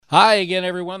Hi again,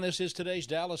 everyone. This is today's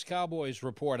Dallas Cowboys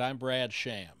report. I'm Brad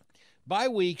Sham. Bye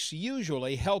weeks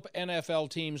usually help NFL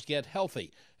teams get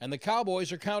healthy, and the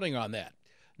Cowboys are counting on that.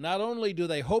 Not only do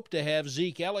they hope to have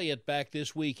Zeke Elliott back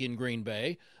this week in Green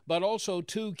Bay, but also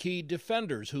two key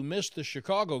defenders who missed the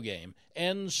Chicago game,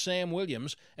 Sam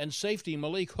Williams and safety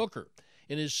Malik Hooker.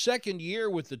 In his second year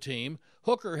with the team,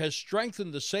 Hooker has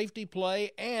strengthened the safety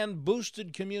play and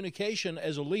boosted communication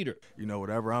as a leader.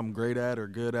 Whatever I'm great at or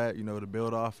good at, to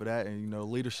build off of that. And,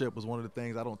 leadership was one of the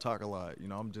things. I don't talk a lot.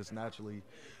 I'm just naturally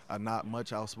a not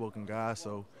much outspoken guy.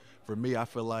 So for me, I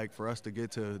feel like for us to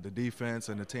get to the defense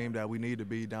and the team that we need to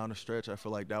be down the stretch, I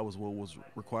feel like that was what was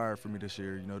required for me this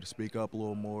year, to speak up a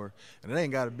little more. And it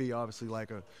ain't got to be obviously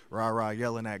like a rah-rah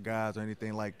yelling at guys or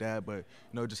anything like that, but,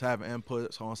 just having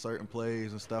inputs on certain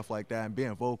plays and stuff like that and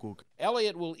being vocal.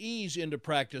 Elliott will ease into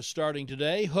practice starting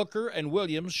today. Hooker and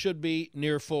Williams should be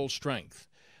near full strength.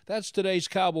 That's today's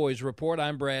Cowboys report.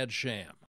 I'm Brad Sham.